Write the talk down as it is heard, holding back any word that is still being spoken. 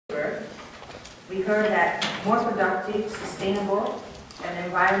We heard that more productive, sustainable, and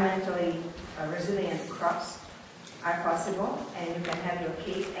environmentally resilient crops are possible, and you can have your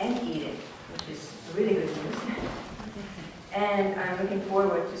cake and eat it, which is really good news. And I'm looking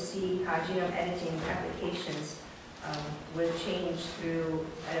forward to see how genome editing applications will change through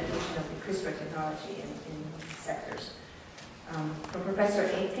adaptation of the CRISPR technology in sectors. From Professor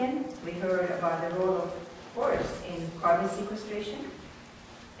Aitken, we heard about the role of forests in carbon sequestration,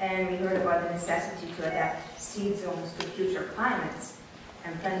 and we heard about the necessity to adapt seed zones to future climates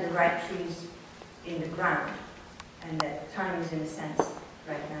and plant the right trees in the ground, and that time is in a sense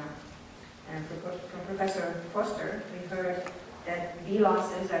right now. And from Professor Foster, we heard that bee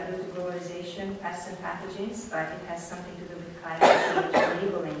losses are due to globalization, pests and pathogens, but it has something to do with climate change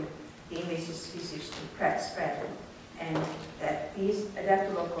enabling the invasive species to spread, and that bees adapt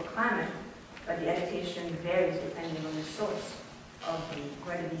to local climate, but the adaptation varies depending on the source of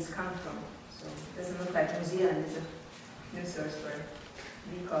where the bees come from. So it doesn't look like New Zealand is a new source for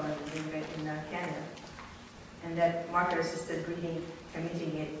bee colonies in Canada, and that marker-assisted breeding can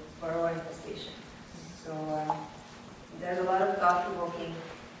mitigate varroa infestation. So there's a lot of thought-provoking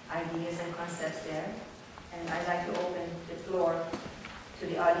ideas and concepts there, and I'd like to open the floor to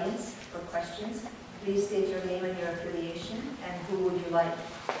the audience for questions. Please state your name and your affiliation, and who would you like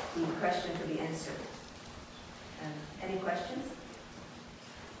the question to be answered. Any questions?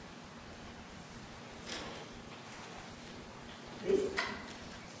 Please.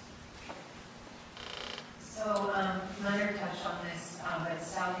 So Leonard touched on this, but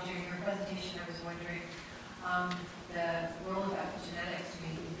Sally, during your presentation, I was wondering, the role of epigenetics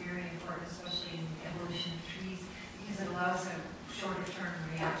may be very important, especially in the evolution of trees, because it allows a shorter-term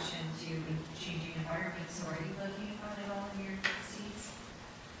reaction to changing environments. So are you looking at it all in your seeds?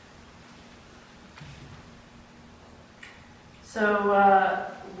 So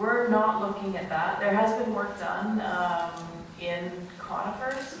we're not looking at that. There has been work done in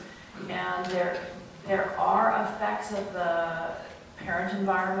conifers, and there are effects of the parent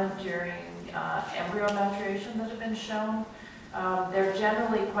environment during embryo maturation that have been shown. They're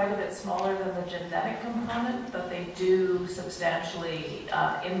generally quite a bit smaller than the genetic component, but they do substantially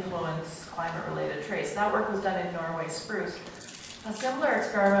influence climate-related traits. That work was done in Norway spruce. A similar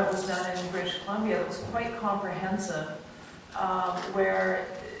experiment was done in British Columbia that was quite comprehensive, where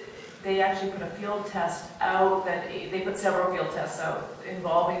they actually put a field test out, they put several field tests out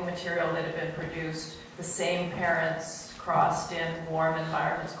involving material that had been produced, the same parents crossed in warm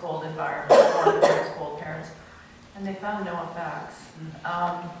environments, cold environments, warm parents, cold parents, and they found no effects.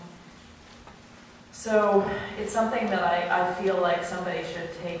 So it's something that I feel like somebody should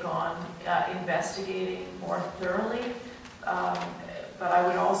take on investigating more thoroughly. But I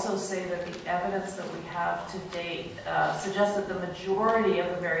would also say that the evidence that we have to date suggests that the majority of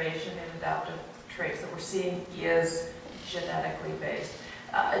the variation in adaptive traits that we're seeing is genetically based.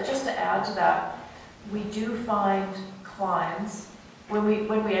 Just to add to that, we do find clines when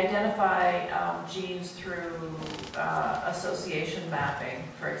we identify genes through association mapping,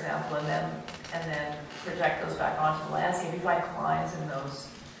 for example, and then project those back onto the landscape. We find clines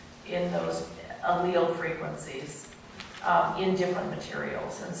in those allele frequencies in different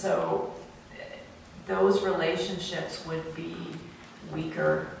materials, and so those relationships would be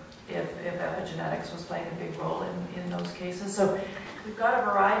weaker if epigenetics was playing a big role in those cases. So we've got a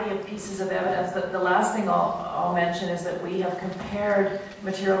variety of pieces of evidence. The last thing I'll mention is that we have compared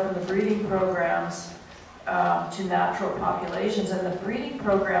material from the breeding programs to natural populations, and the breeding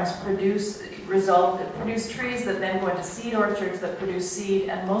programs produce trees that then go into seed orchards that produce seed,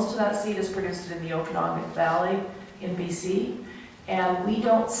 and most of that seed is produced in the Okanagan Valley in BC, and we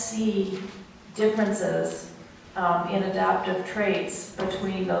don't see differences in adaptive traits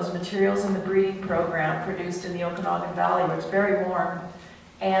between those materials in the breeding program produced in the Okanagan Valley, where it's very warm,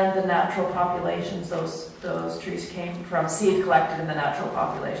 and the natural populations those trees came from, seed collected in the natural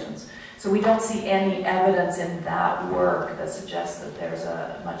populations. So we don't see any evidence in that work that suggests that there's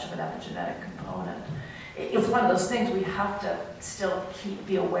much of an epigenetic component. It's one of those things we have to still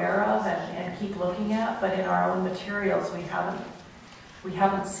be aware of and keep looking at, but in our own materials we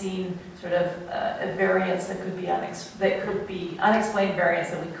haven't seen sort of a variance that could be unexplained variance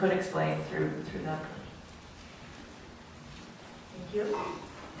that we could explain through that. Thank you.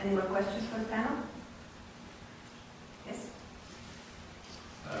 Any more questions for the panel? Yes.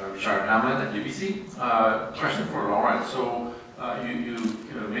 Richard Hamlin at UBC. Question for Loren. So you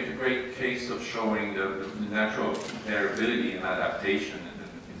make a great case of showing the natural variability and adaptation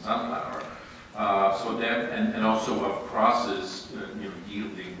in sunflower. So that and also of crosses,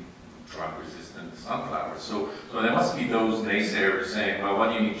 yielding drug resistance than the sunflowers. So there must be those naysayers saying, well, what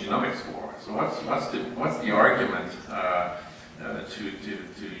do you need genomics for? So what's the argument to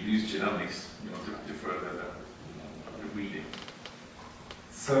use genomics, to further the reading?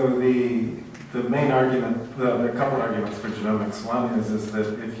 So the main argument, there are a couple of arguments for genomics. One is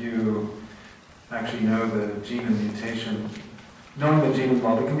that if you actually know the gene and mutation, knowing the gene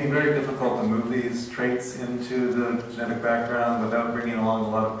involved, it can be very difficult to move these traits into the genetic background without bringing along a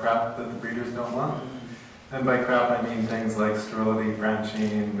lot of crap that the breeders don't want. And by crap, I mean things like sterility,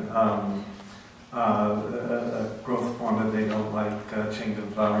 branching, a growth form that they don't like, change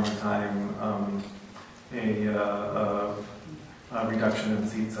in flowering time, a reduction in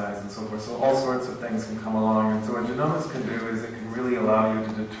seed size and so forth. So all sorts of things can come along. And so what genomics can do is it can really allow you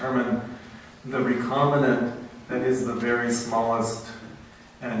to determine the recombinant that is the very smallest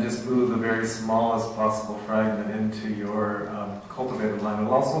and just move the very smallest possible fragment into your cultivated line. It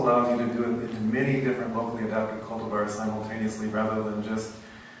also allows you to do it into many different locally adapted cultivars simultaneously rather than just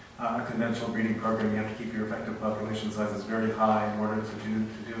a conventional breeding program. You have to keep your effective population sizes very high in order to do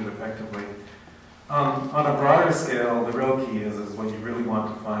it effectively. On a broader scale, the real key is what you really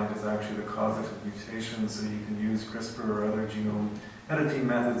want to find is actually the causative mutation, so you can use CRISPR or other genome editing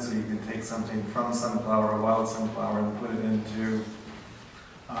methods, so you can take something from sunflower, a wild sunflower, and put it into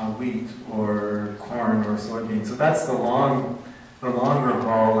wheat or corn or soybean. So that's the longer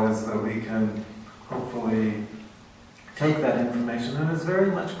haul, is that we can hopefully take that information, and it's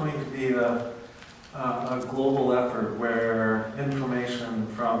very much going to be a global effort where information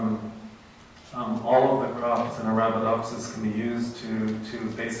from all of the crops in Arabidopsis can be used to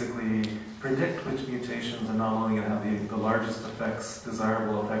basically predict which mutations are not only going to have the largest effects,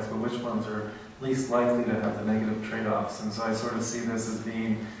 desirable effects, but which ones are least likely to have the negative trade-offs. And so I sort of see this as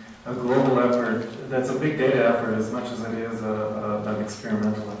being a global effort that's a big data effort as much as it is an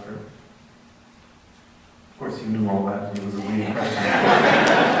experimental effort. Of course, you knew all that. It was a leading question.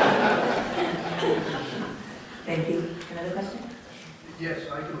 Thank you. Another question? Yes,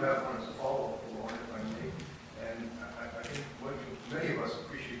 I do have one as a follow-up, Loren, if I may. And I think many of us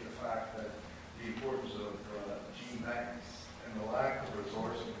appreciate the fact that the importance of gene banks and the lack of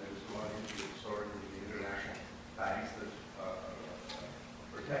resourcing that has gone into historically the international banks that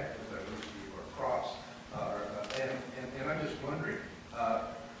protect the diversity of our crops. And I'm just wondering,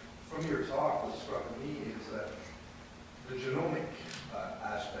 from your talk, what struck me is that the genomic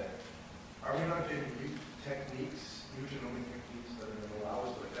aspect, are we not getting new techniques, new genomic techniques that are going to allow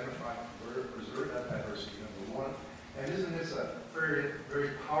us to identify and preserve that diversity, number one? And isn't this a very, very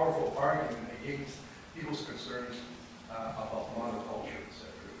powerful argument against people's concerns about monoculture,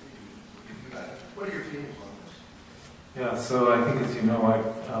 etc.? What are your feelings on this? Yeah, so I think, as you know,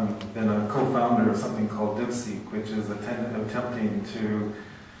 I've been a co-founder of something called DivSeq, which is attempting to,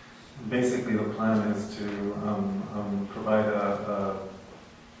 basically the plan is to provide a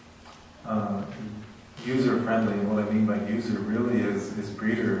user-friendly, and what I mean by user really is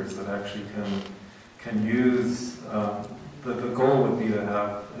breeders that actually can use, the goal would be to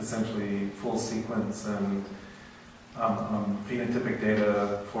have essentially full sequence and phenotypic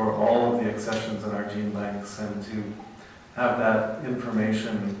data for all of the accessions in our gene banks, and to have that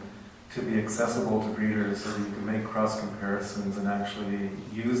information to be accessible to breeders so that you can make cross comparisons and actually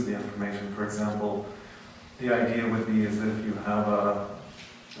use the information. For example, the idea would be is that if you have a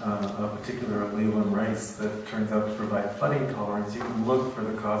particular allele in rice that turns out to provide flooding tolerance, you can look for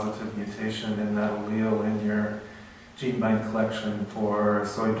the causative mutation in that allele in your gene bank collection for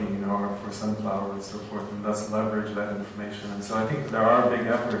soybean or for sunflower and so forth, and thus leverage that information. And so I think there are big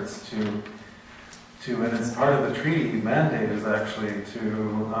efforts to and it's part of the treaty mandate is actually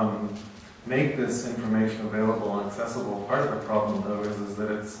to make this information available and accessible. Part of the problem, though, is that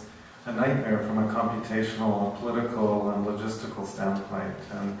it's a nightmare from a computational, political, and logistical standpoint.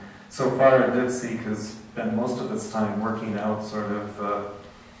 And so far, DivSeq has spent most of its time working out sort of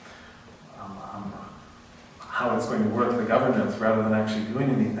how it's going to work, the governance, rather than actually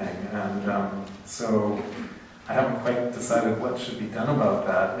doing anything. And so I haven't quite decided what should be done about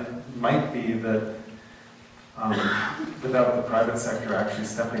that. It might be that without the private sector actually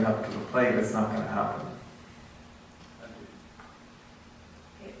stepping up to the plate, it's not going to happen.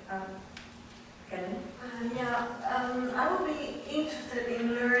 I would be interested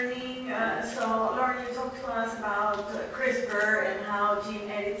in learning. So, Loren, you talked to us about CRISPR and how gene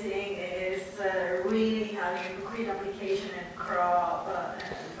editing is really having a great application in crop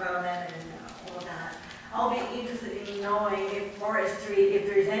development and all that. I'll be interested in knowing if forestry, if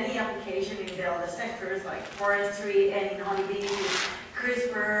there's any application in the other sectors like forestry and in honeybees, if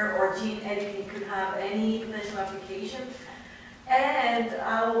CRISPR or gene editing could have any potential application. And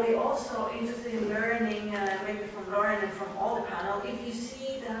I will be also interested in learning, maybe from Loren and from all the panel, if you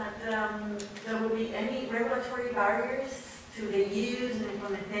see that there will be any regulatory barriers to the use and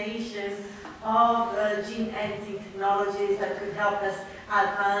implementation of gene editing technologies that could help us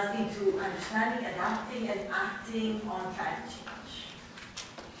advance into understanding, adapting, and acting on climate change.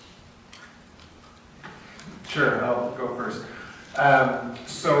 Sure, I'll go first.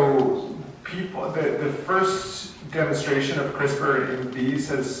 So the first demonstration of CRISPR in bees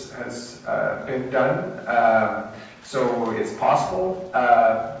has been done. So it's possible.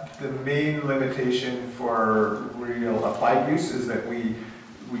 The main limitation for real applied use is that we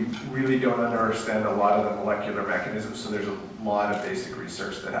really don't understand a lot of the molecular mechanisms, so there's a lot of basic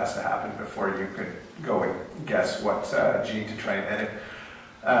research that has to happen before you could go and guess what gene to try and edit.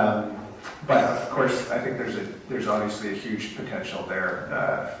 But of course, I think there's obviously a huge potential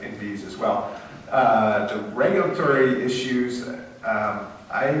there in bees as well. The regulatory issues,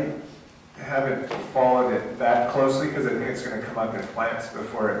 I haven't followed it that closely because I think it's going to come up in plants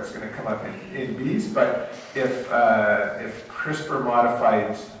before it's going to come up in bees. But if CRISPR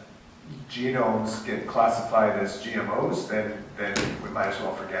modified genomes get classified as GMOs, then we might as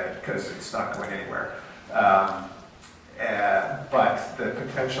well forget it because it's not going anywhere. But the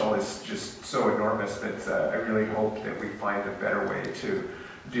potential is just so enormous that I really hope that we find a better way to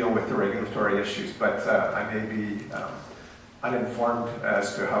deal with the regulatory issues. But I may be uninformed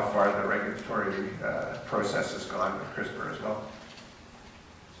as to how far the regulatory process has gone with CRISPR as well.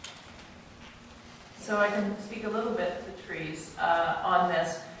 So I can speak a little bit to trees on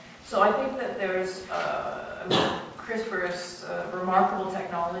this. So I think that there's, CRISPR is remarkable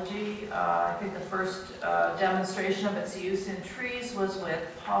technology. I think the first demonstration of its use in trees was with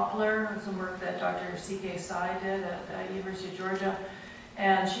poplar, some work that Dr. C.K. Sai did at University of Georgia.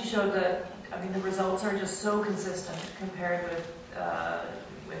 And she showed that, the results are just so consistent compared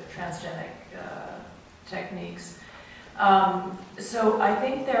with transgenic techniques. So I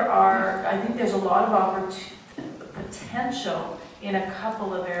think there's a lot of potential in a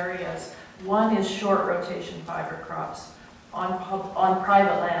couple of areas. One is short rotation fiber crops on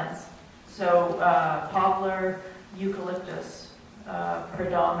private lands. So poplar, eucalyptus,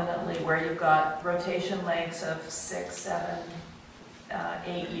 predominantly, where you've got rotation lengths of 6, 7,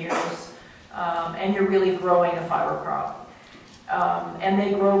 8 years, and you're really growing a fiber crop. And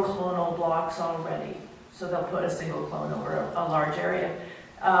they grow clonal blocks already, so they'll put a single clone over a large area.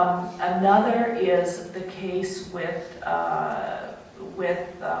 Another is the case with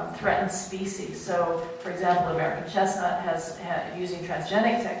threatened species. So, for example, American chestnut using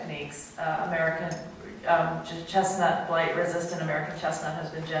transgenic techniques, chestnut blight-resistant American chestnut has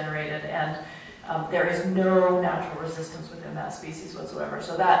been generated, and there is no natural resistance within that species whatsoever.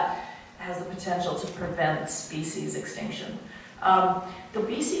 So that has the potential to prevent species extinction. The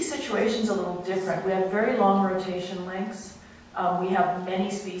BC situation is a little different. We have very long rotation lengths. We have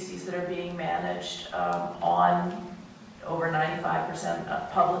many species that are being managed on over 95%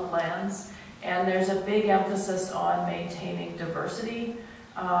 of public lands, and there's a big emphasis on maintaining diversity.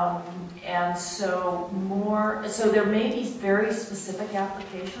 And so there may be very specific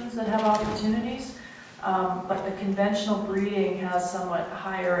applications that have opportunities, but the conventional breeding has somewhat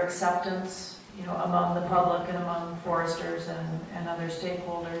higher acceptance, among the public and among foresters and other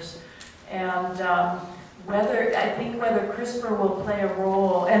stakeholders. And whether CRISPR will play a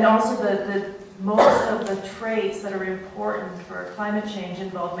role, and also the most of the traits that are important for climate change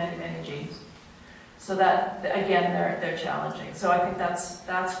involve many, many genes. So that, again, they're challenging. So I think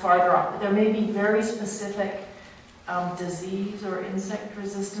that's farther off. There may be very specific disease or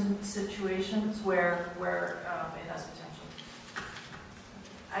insect-resistant situations where it has potential.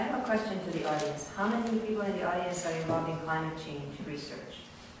 I have a question to the audience. How many people in the audience are involved in climate change research?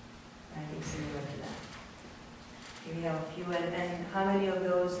 I think similar to that. We have a few, and how many of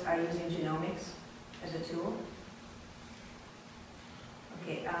those are using genomics as a tool?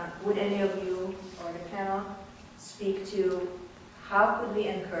 Okay, would any of you or the panel speak to how could we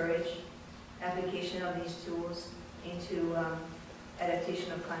encourage application of these tools into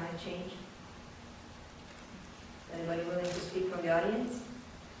adaptation of climate change? Anybody willing to speak from the audience?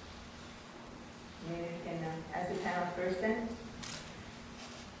 Maybe we can ask the panel first then.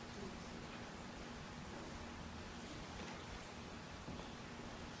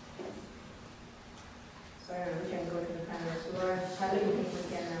 Sorry, we can go to the panel. So Loren, how do you think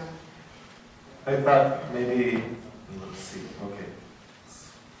we can... I thought maybe, let's see, okay.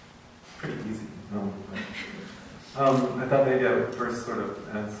 It's pretty easy. No. I thought maybe I would first sort of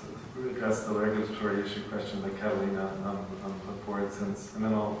address the regulatory issue question that Catalina put forward, and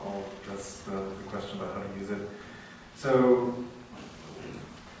then I'll address the question about how to use it. So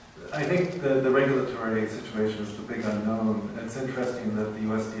I think the regulatory situation is the big unknown. It's interesting that the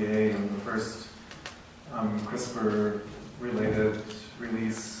USDA in the first CRISPR-related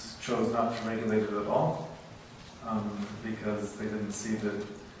release chose not to regulate it at all because they didn't see that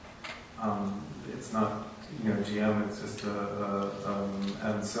it's not GM, it's just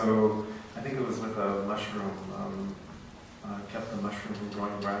and so I think it was with a mushroom, kept the mushroom from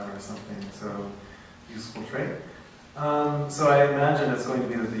growing brown or something, so useful trait. So I imagine it's going to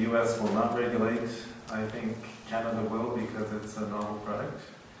be that the US will not regulate. I think Canada will because it's a novel product.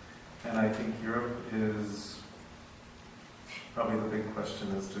 And I think Europe is probably the big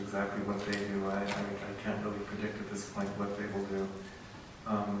question as to exactly what they do. I can't really predict at this point what they will do.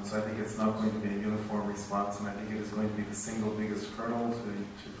 So I think it's not going to be a uniform response, and I think it is going to be the single biggest hurdle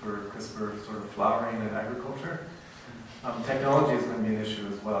for CRISPR sort of flowering in agriculture. Technology is going to be an issue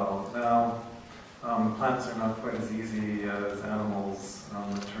as well. Now, plants are not quite as easy as animals.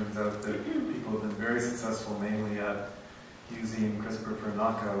 It turns out that people have been very successful mainly at using CRISPR for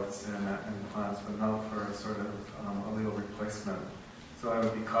knockouts in plants, but not for a sort of allele replacement. So I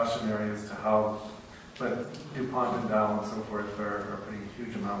would be cautionary as to how, but DuPont and Dow and so forth are putting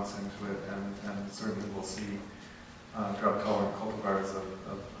huge amounts into it, and certainly we'll see drought-tolerant cultivars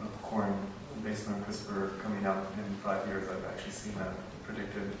of corn based on CRISPR coming out in 5 years. I've actually seen that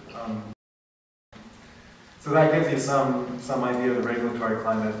predicted. So that gives you some idea of the regulatory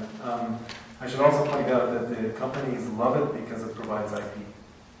climate. I should also point out that the companies love it because it provides IP.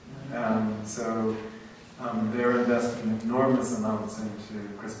 So they're investing enormous amounts into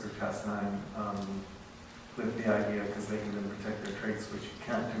CRISPR-Cas9 with the idea because they can then protect their traits, which you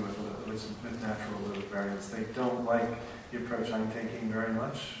can't do with natural allelic variants. They don't like the approach I'm taking very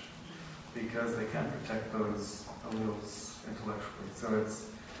much because they can't protect those alleles intellectually. So it's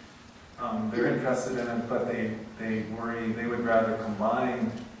they're interested in it, but they worry they would rather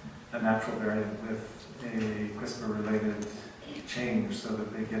combine a natural variant with a CRISPR-related change so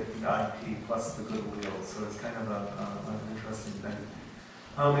that they get the IP plus the good alleles. So it's kind of an interesting thing.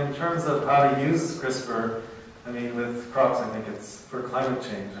 In terms of how to use CRISPR, I mean, with crops, I think it's for climate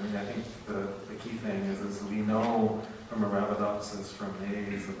change. I mean, I think the key thing is we know from Arabidopsis, from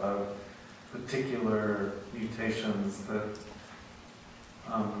maize, about particular mutations that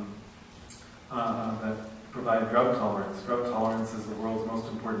that provide drought tolerance. Drought tolerance is the world's most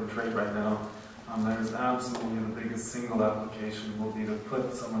important trait right now. There's absolutely the biggest single application will be to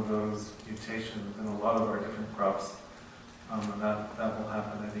put some of those mutations in a lot of our different crops. And that will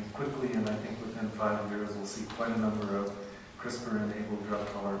happen, I think, quickly, and I think within 5 years we'll see quite a number of CRISPR-enabled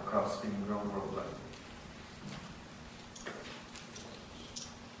drought-tolerant crops being grown worldwide.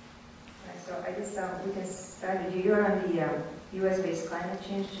 Right, so I guess we can start. You're on the US-based climate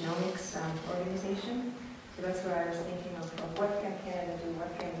change genomics organization. So that's where I was thinking of what can Canada do,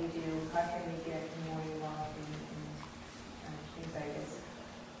 what can we do, how can we get more involved in things like this,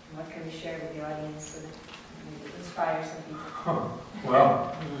 and what can we share with the audience so that maybe inspire some people.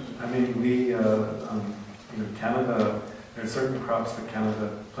 Well, I mean, we, Canada, there are certain crops that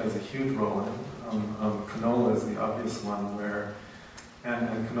Canada plays a huge role in. Canola is the obvious one where,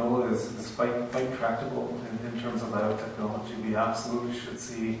 and canola is quite tractable in terms of biotechnology. We absolutely should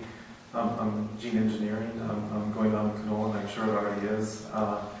see gene engineering going on in canola, and I'm sure it already is.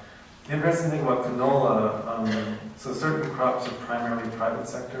 The interesting thing about canola, so certain crops are primarily private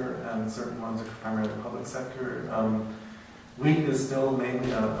sector and certain ones are primarily public sector. Wheat is still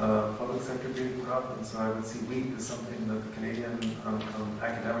mainly a public sector breeding crop, and so I would see wheat as something that the Canadian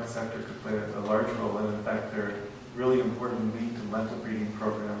academic sector could play a large role in. In fact, there are really important wheat and lentil breeding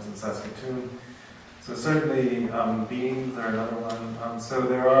programs in Saskatoon. So certainly beans are another one. So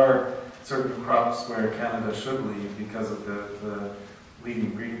there are certain crops where Canada should lead because of the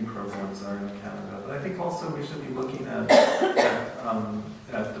leading breeding programs are in Canada. But I think also we should be looking at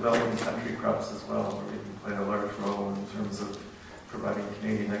developing country crops as well, where we can play a large role in terms of providing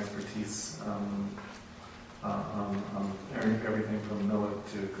Canadian expertise on everything from millet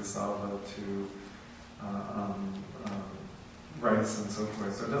to cassava to rice and so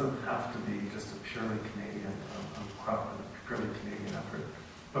forth. So it doesn't have to be just a purely Canadian crop, a purely Canadian effort.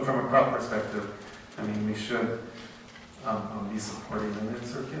 But from a crop perspective, I mean, we should be supporting them in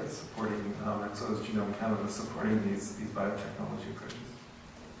circuits, supporting, and so is Genome Canada supporting these biotechnology approaches.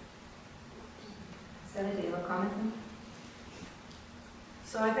 Senator, do you have a comment?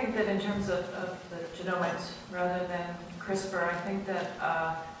 So I think that in terms of the genomics, rather than CRISPR, I think that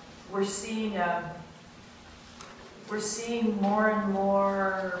we're seeing more and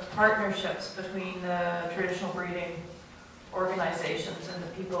more partnerships between the traditional breeding organizations and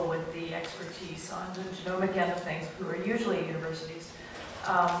the people with the expertise on the genomic end of things, who are usually universities,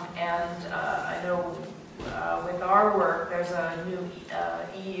 I know with our work, there's a new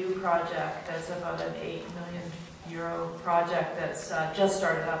EU project that's about an €8 million project that's just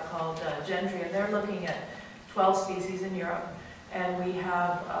started up called Gentry, and they're looking at 12 species in Europe. And we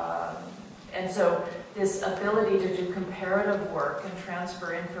have, and so this ability to do comparative work and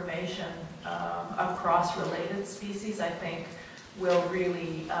transfer information across related species, I think, will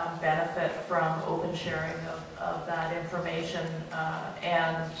really benefit from open sharing of that information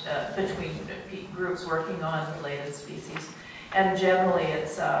and between groups working on related species. And generally,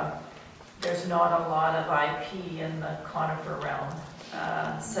 it's there's not a lot of IP in the conifer realm,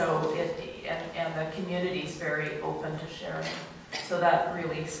 so and the community is very open to sharing. So that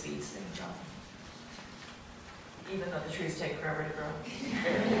really speeds things up, even though the trees take forever to grow.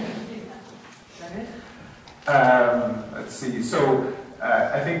 Let's see. So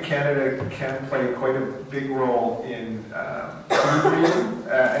I think Canada can play quite a big role in bee breeding,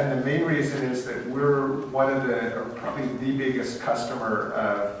 and the main reason is that we're one of the, or probably the biggest customer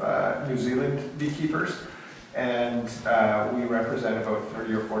of New Zealand beekeepers, and we represent about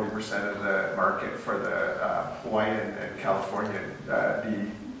 30 or 40% of the market for the Hawaiian and Californian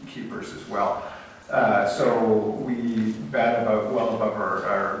beekeepers as well. So we bat about well above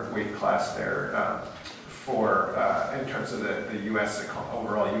our weight class there for in terms of the U.S.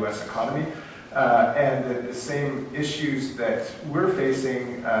 overall U.S. economy, and the same issues that we're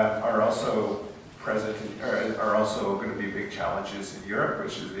facing are also present, are also going to be big challenges in Europe,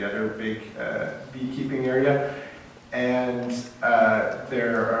 which is the other big beekeeping area. And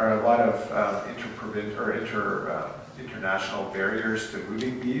there are a lot of international barriers to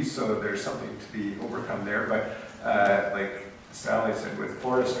moving bees, so there's something to be overcome there. But like Sally said, with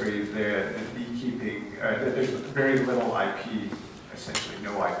forestry, the beekeeping, there's very little IP, essentially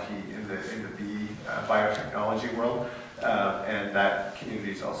no IP in the bee biotechnology world. And that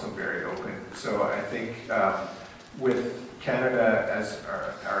community is also very open. So I think with Canada as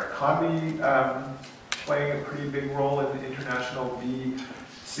our economy playing a pretty big role in the international bee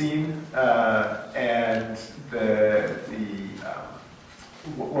scene, and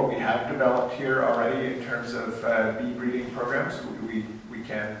what we have developed here already in terms of bee breeding programs, we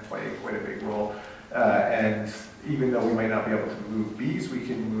can play quite a big role. And even though we might not be able to move bees, we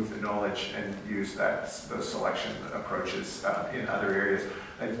can move the knowledge and use those selection approaches in other areas.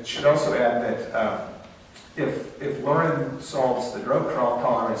 I should also add that if Loren solves the drought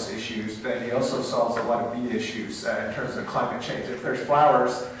tolerance issues, then he also solves a lot of bee issues in terms of climate change. If there's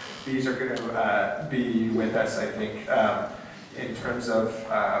flowers, bees are going to be with us, I think, in terms of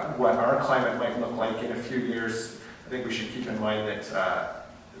what our climate might look like in a few years. I think we should keep in mind that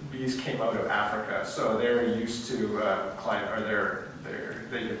bees came out of Africa, so they're used to climate, or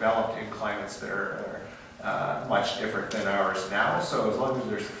they developed in climates that are much different than ours now. So as long as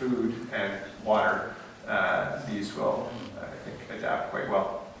there's food and water, bees will, I think, adapt quite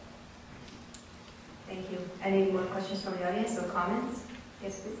well. Thank you. Any more questions from the audience or comments?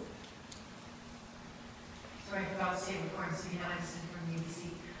 Yes, please. Sorry, I forgot to say before, I'm Sabina Anderson from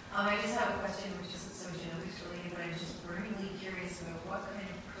UBC. I just have a question which isn't so genomics related, but I'm just really curious about what kind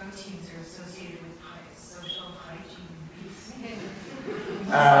of proteins are associated with social hygiene in bees.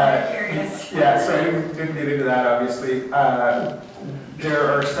 Curious. Yeah, so I didn't get into that, obviously. There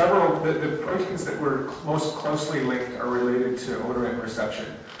are several, the proteins that were most closely linked are related to odorant reception.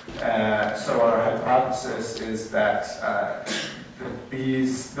 So our hypothesis is that the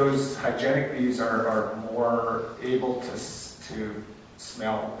bees, those hygienic bees are more able to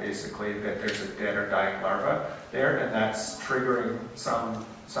smell, basically, that there's a dead or dying larva there, and that's triggering some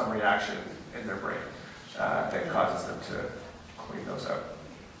reaction in their brain that causes them to clean those out.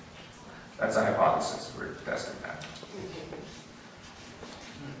 That's a hypothesis. We're testing that.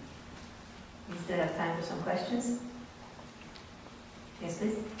 We still have time for some questions. Yes,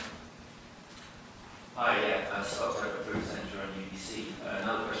 please. Hi, yeah, Scott Tucker, Food Centre on UBC.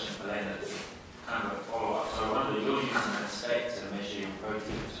 Another question for Leonard, kind of a follow-up. So I wonder, you're using a spec to measure your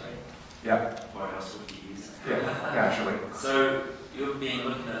proteins, right? Yeah. What else would you use? Yeah, naturally. So you've been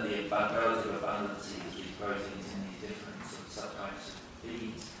looking at the relative abundancy of these proteins in these different subtypes of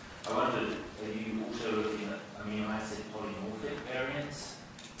bees. I wondered, are you also looking at amino acid polymorphic variants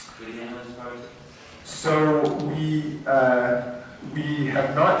within those proteins? So we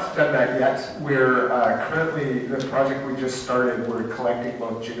have not done that yet. We're currently, the project we just started, we're collecting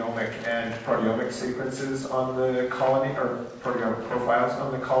both genomic and proteomic sequences on the colony, or proteomic profiles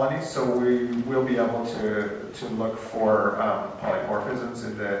on the colony. So we will be able to look for polymorphisms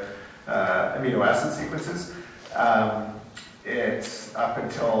in the amino acid sequences. it's up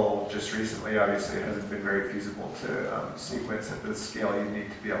until just recently, obviously, it hasn't been very feasible to sequence at the scale you need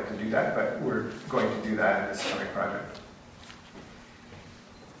to be able to do that, but we're going to do that in this coming project.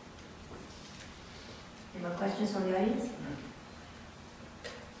 Any more questions from the audience?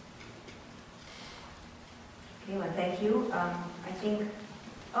 Okay, well, thank you. I think,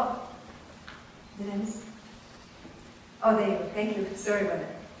 oh, did I miss? Oh, there you go. Thank you. Sorry about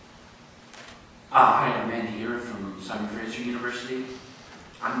that. Hi, I'm Andy here from Simon Fraser University.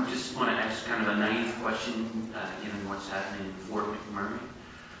 I just want to ask kind of a naive question, given what's happening in Fort McMurray.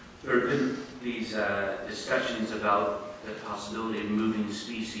 There have been these discussions about the possibility of moving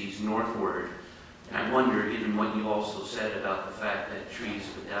species northward. And I wonder, given what you also said about the fact that trees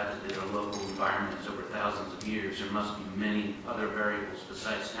have adapted to their local environments over thousands of years, there must be many other variables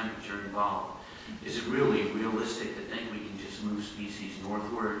besides temperature involved. Is it really realistic to think we can just move species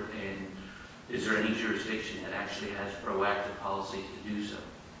northward? And is there any jurisdiction that actually has proactive policies to do so?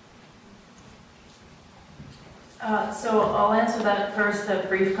 So I'll answer that first, a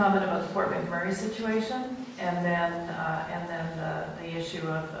brief comment about the Fort McMurray situation, and then the issue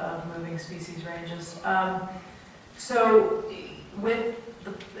of moving species ranges. So with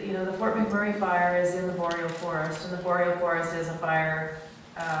the Fort McMurray fire is in the boreal forest, and the boreal forest is a fire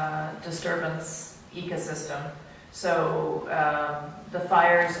disturbance ecosystem. So the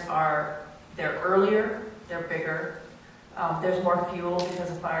fires they're earlier, they're bigger, there's more fuel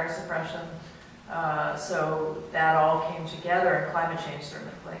because of fire suppression. So that all came together, and climate change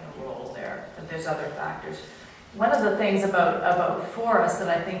certainly playing a role there, but there's other factors. One of the things about forests that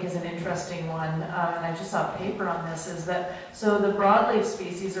I think is an interesting one, and I just saw a paper on this, is that so the broadleaf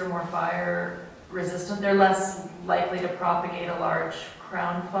species are more fire resistant. They're less likely to propagate a large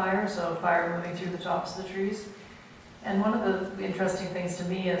crown fire, so fire moving through the tops of the trees. And one of the interesting things to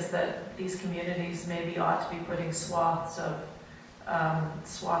me is that these communities maybe ought to be putting swaths of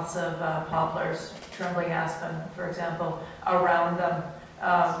poplars, trembling aspen, for example, around them,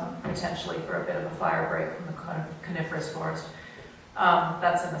 potentially for a bit of a fire break from the coniferous forest.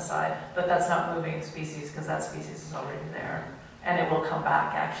 That's an aside, but that's not moving species because that species is already there. And it will come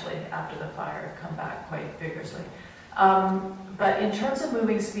back, actually, after the fire, come back quite vigorously. But in terms of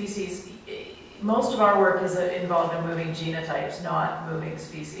moving species, most of our work is involved in moving genotypes, not moving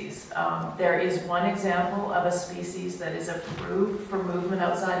species. There is one example of a species that is approved for movement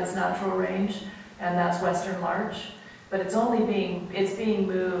outside its natural range, and that's western larch. But it's being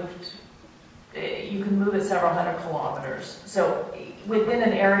moved, you can move it several hundred kilometers. So within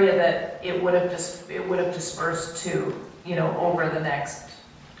an area that it would have dispersed to, over the next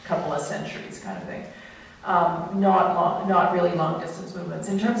couple of centuries kind of thing. Not really long distance movements.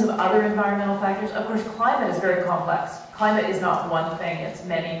 In terms of other environmental factors, of course, climate is very complex. Climate is not one thing, it's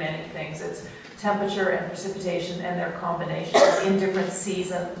many, many things. It's temperature and precipitation and their combinations in different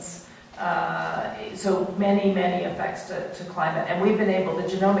seasons. So many, many effects to climate. And we've been the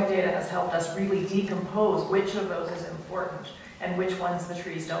genomic data has helped us really decompose which of those is important and which ones the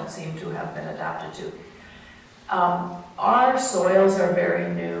trees don't seem to have been adapted to. Our soils are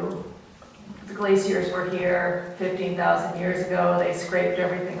very new. The glaciers were here 15,000 years ago. They scraped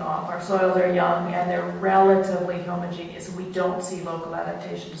everything off. Our soils are young and they're relatively homogeneous, and we don't see local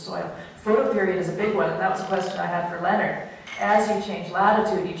adaptation to soil. Photoperiod is a big one, and that was a question I had for Leonard. As you change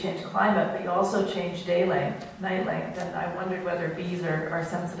latitude, you change climate, but you also change day length, night length, and I wondered whether bees are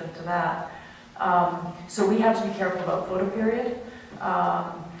sensitive to that. So we have to be careful about photoperiod.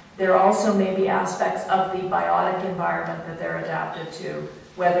 There also may be aspects of the biotic environment that they're adapted to,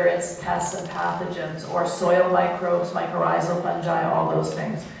 whether it's pests and pathogens or soil microbes, mycorrhizal fungi, all those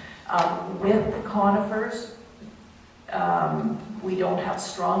things. With the conifers, we don't have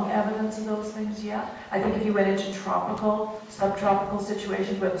strong evidence of those things yet. I think if you went into tropical, subtropical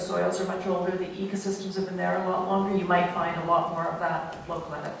situations where the soils are much older, the ecosystems have been there a lot longer, you might find a lot more of that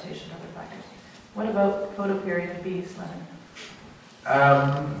local adaptation to other factors. What about photoperiod of bees, Leonard?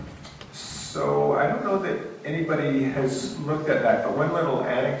 So I don't know that anybody has looked at that, but one little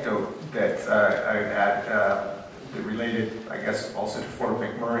anecdote that I would add that related, I guess, also to Fort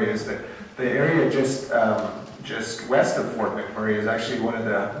McMurray is that the area just west of Fort McMurray is actually one of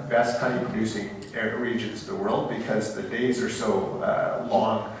the best honey-producing regions in the world because the days are so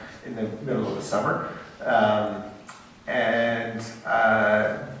long in the middle of the summer.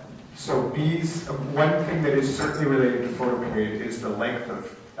 So bees, one thing that is certainly related to photoperiod is the length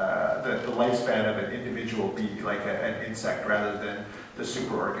of the lifespan of an individual bee, like an insect, rather than the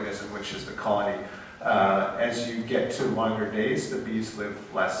superorganism, which is the colony. As you get to longer days, the bees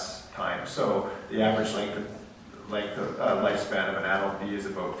live less time. So the average lifespan of an adult bee is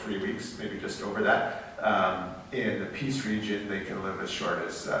about 3 weeks, maybe just over that. In the peace region, they can live as short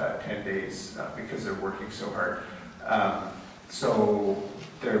as 10 days because they're working so hard. So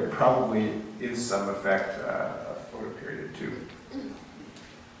there probably is some effect of photoperiod too.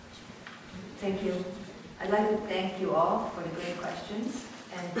 Thank you. I'd like to thank you all for the great questions,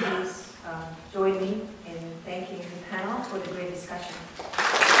 and please join me in thanking the panel for the great discussion.